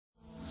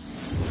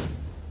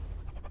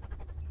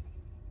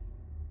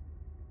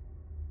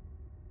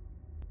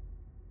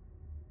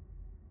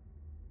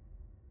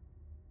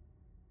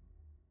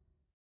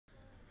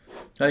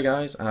Hey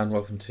guys, and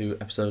welcome to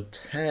episode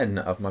 10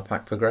 of my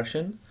pack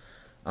progression.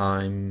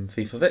 I'm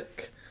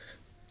Fifav1ck,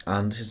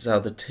 and this is how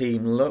the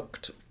team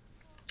looked.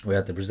 We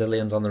had the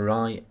Brazilians on the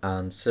right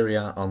and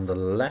Syria on the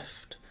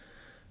left.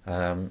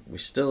 We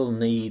still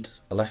need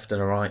a left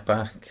and a right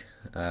back,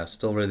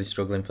 still really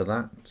struggling for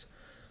that.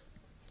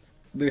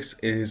 This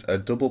is a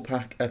double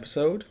pack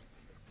episode.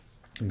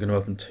 I'm going to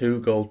open 2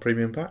 gold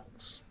premium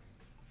packs.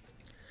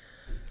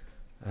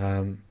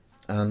 And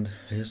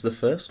here's the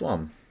first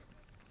one.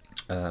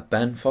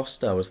 Ben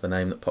Foster was the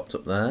name that popped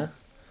up there.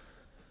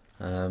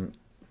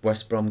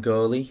 West Brom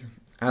goalie,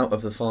 out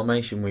of the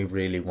formation we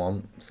really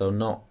want, so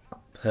not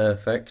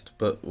perfect,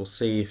 but we'll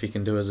see if he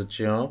can do us a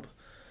job.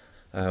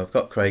 We've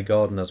got Craig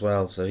Gordon as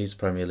well, so he's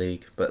Premier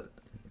League, but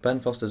Ben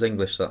Foster's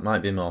English, so that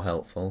might be more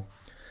helpful.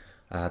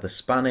 The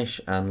Spanish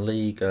and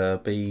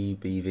Liga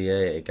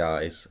BBVA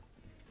guys,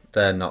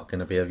 they're not going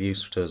to be of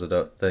use to us, I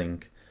don't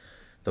think.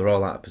 They're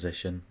all out of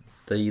position.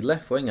 The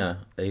left winger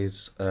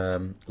is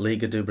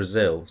Liga do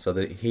Brazil, so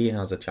that he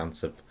has a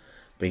chance of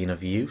being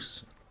of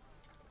use.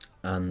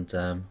 And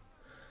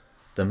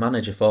the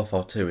manager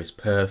 4-4-2 is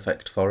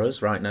perfect for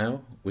us right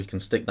now. We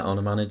can stick that on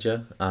a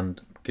manager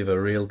and give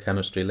a real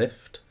chemistry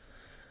lift.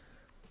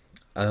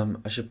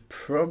 I should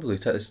probably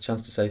take this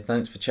chance to say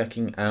thanks for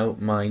checking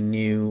out my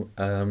new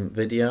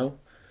video,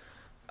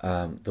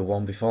 the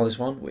one before this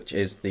one, which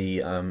is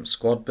the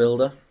squad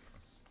builder,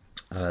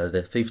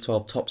 the FIFA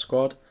 12 top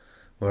squad,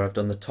 where I've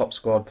done the top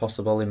squad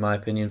possible in my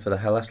opinion for the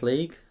Hellas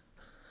League.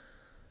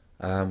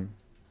 I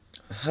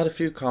had a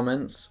few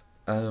comments,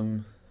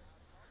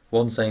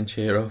 one saying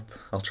cheer up.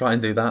 I'll try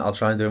and do that, I'll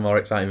try and do a more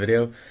exciting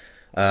video.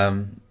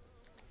 And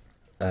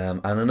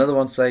another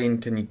one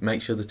saying can you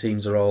make sure the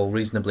teams are all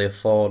reasonably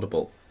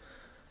affordable.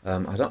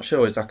 I'm not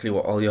sure exactly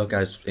what all your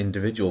guys'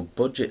 individual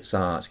budgets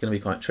are, it's going to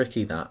be quite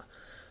tricky that.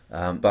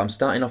 But I'm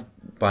starting off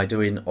by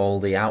doing all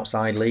the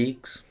outside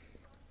leagues.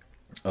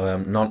 I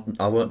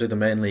won't do the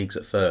main leagues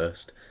at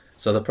first,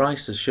 so the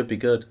prices should be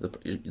good.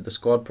 The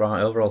squad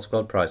price, overall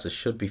squad prices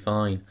should be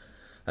fine,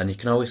 and you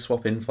can always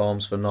swap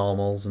informs for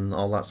normals and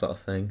all that sort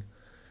of thing.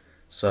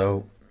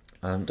 So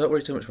don't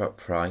worry too much about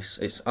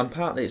price.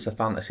 Partly it's a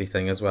fantasy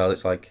thing as well.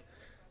 It's like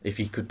if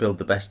you could build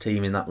the best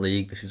team in that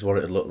league, this is what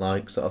it would look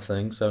like, sort of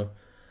thing. So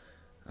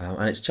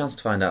and it's a chance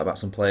to find out about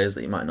some players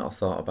that you might not have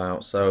thought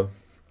about. So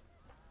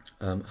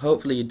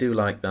hopefully you do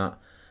like that.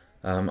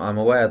 I'm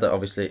aware that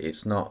obviously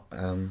it's not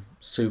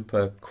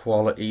super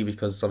quality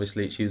because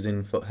obviously it's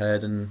using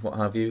foothead and what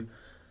have you.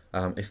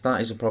 If that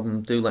is a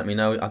problem, do let me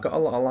know. I got a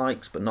lot of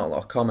likes but not a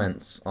lot of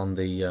comments on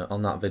the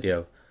on that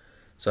video,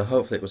 so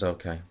hopefully it was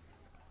okay.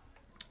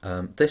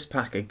 This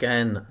pack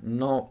again,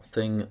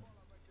 nothing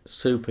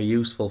super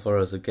useful for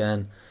us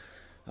again.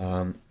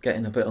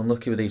 Getting a bit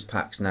unlucky with these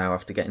packs now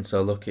after getting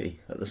so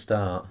lucky at the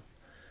start.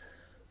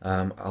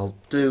 I'll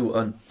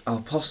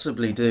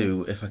possibly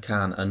do, if I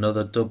can,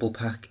 another double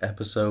pack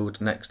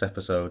episode next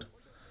episode.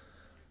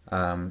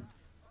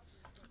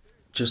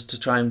 Just to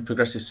try and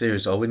progress this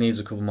series. All we need is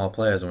a couple more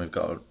players and we've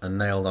got a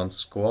nailed on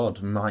squad.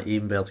 We might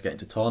even be able to get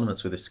into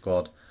tournaments with this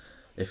squad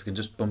if we can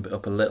just bump it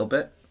up a little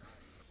bit.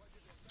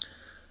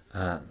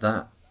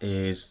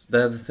 These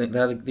are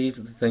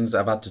the things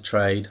that I've had to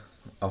trade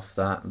off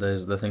that.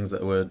 There's the things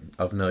that were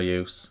of no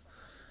use.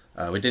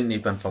 We didn't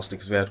need Ben Foster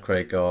because we had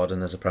Craig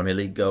Gordon as a Premier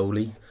League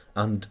goalie,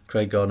 and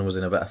Craig Gordon was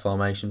in a better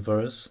formation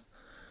for us.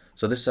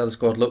 So this is how the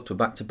squad looked. We're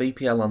back to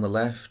BPL on the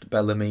left,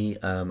 Bellamy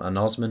and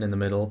Osman in the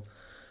middle,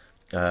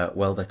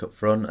 Welbeck up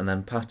front, and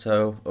then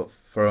Pato up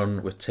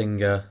front with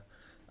Tinga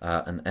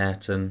and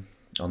Ayrton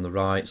on the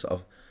right, sort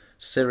of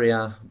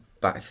Syria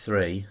back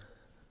 3,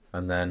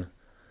 and then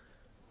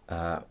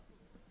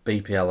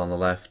BPL on the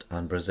left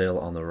and Brazil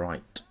on the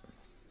right.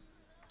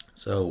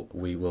 So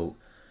we will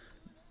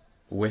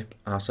whip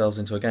ourselves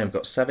into a game. We've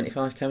got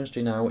 75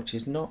 chemistry now, which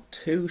is not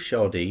too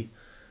shoddy.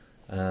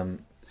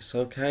 It's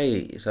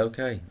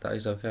okay, that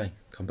is okay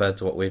compared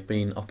to what we've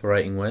been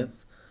operating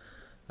with.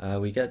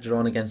 We get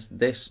drawn against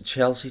this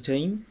Chelsea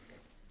team,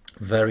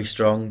 very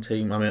strong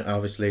team. I mean,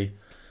 obviously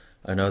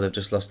I know they've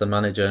just lost the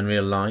manager in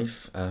real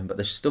life, but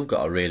they've still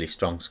got a really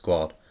strong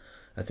squad.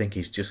 I think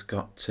he's just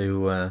got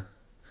to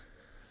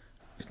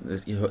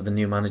the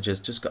new manager's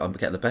just got to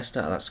get the best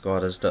out of that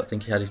squad. I just don't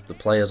think he had the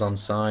players on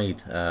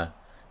side.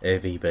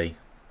 AVB.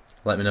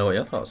 Let me know what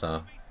your thoughts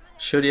are.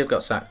 Should he have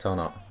got sacked or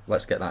not?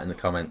 Let's get that in the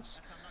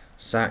comments.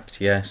 Sacked,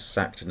 yes.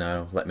 Sacked,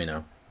 no. Let me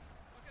know.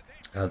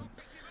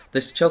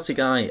 This Chelsea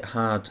guy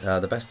had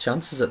the best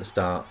chances at the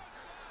start.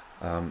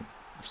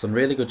 Some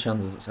really good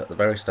chances at the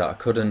very start. I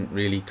couldn't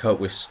really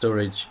cope with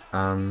Sturridge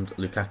and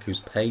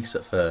Lukaku's pace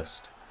at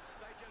first.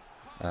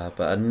 But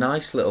a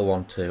nice little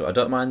 1-2. I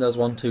don't mind those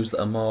 1-2s that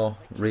are more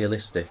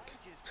realistic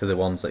to the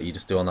ones that you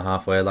just do on the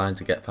halfway line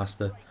to get past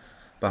the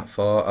back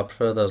 4. I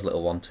prefer those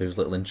little 1-2s,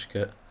 little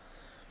intricate.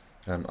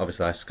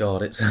 Obviously I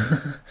scored it.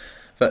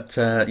 But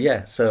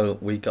yeah, so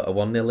we got a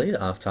 1-0 lead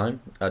at half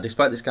time.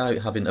 Despite this guy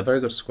having a very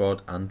good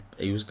squad, and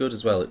he was good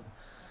as well.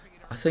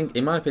 I think,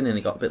 in my opinion,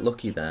 he got a bit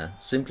lucky there,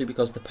 simply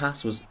because the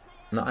pass was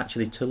not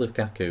actually to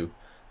Lukaku.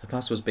 The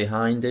pass was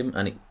behind him,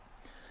 and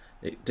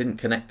it didn't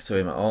connect to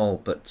him at all,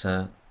 but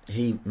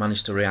he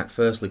managed to react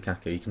first,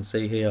 Lukaku. You can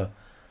see here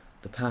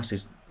the pass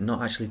is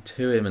not actually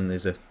to him and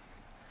there's a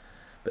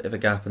bit of a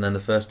gap, and then the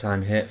first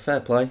time hit. Fair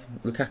play.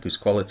 Lukaku's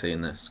quality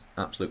in this.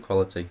 Absolute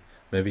quality.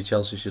 Maybe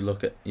Chelsea should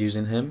look at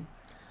using him.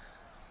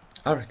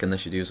 I reckon they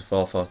should use a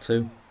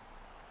 4-4-2.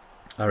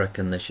 I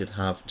reckon they should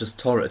have just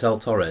tell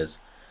Torres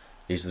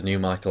he's the new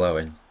Michael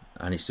Owen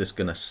and he's just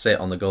going to sit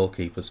on the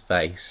goalkeeper's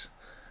face,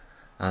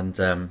 and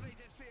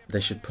they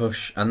should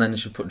push, and then they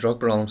should put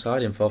Drogba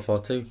alongside him,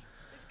 4-4-2.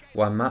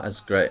 While Matt is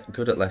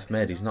good at left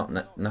mid, he's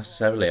not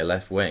necessarily a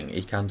left wing.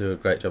 He can do a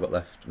great job at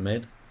left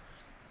mid.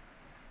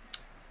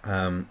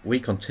 We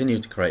continue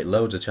to create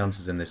loads of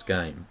chances in this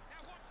game.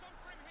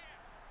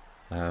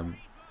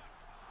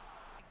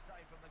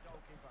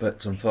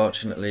 But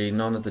unfortunately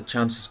none of the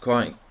chances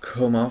quite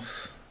come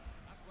off.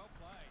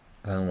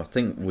 I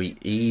think we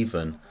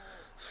even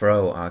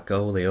throw our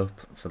goalie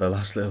up for the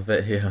last little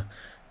bit here.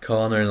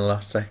 Corner in the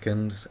last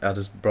second, had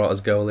us brought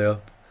his goalie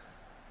up.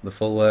 The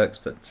full works,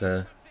 but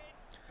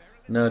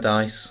no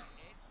dice.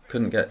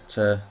 Couldn't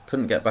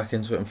get back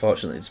into it,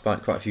 unfortunately,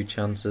 despite quite a few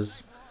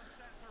chances.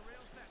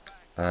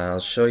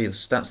 I'll show you the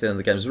stats at the end of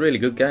the game. It was a really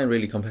good game,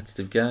 really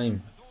competitive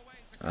game.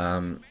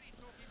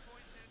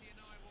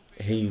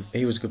 He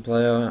was a good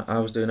player. I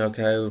was doing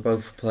okay. We were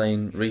both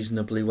playing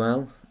reasonably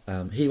well.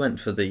 He went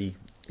for the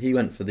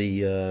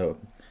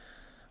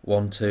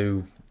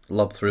 1-2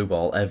 lob through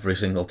ball every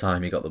single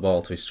time he got the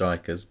ball to his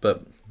strikers.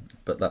 But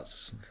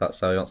that's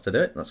how he wants to do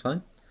it. That's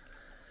fine.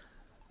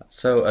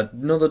 So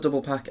another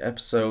double pack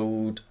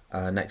episode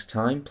next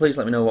time. Please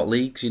let me know what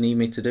leagues you need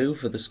me to do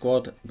for the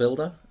squad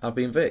builder. I've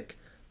been Vic.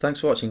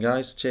 Thanks for watching,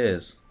 guys.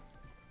 Cheers.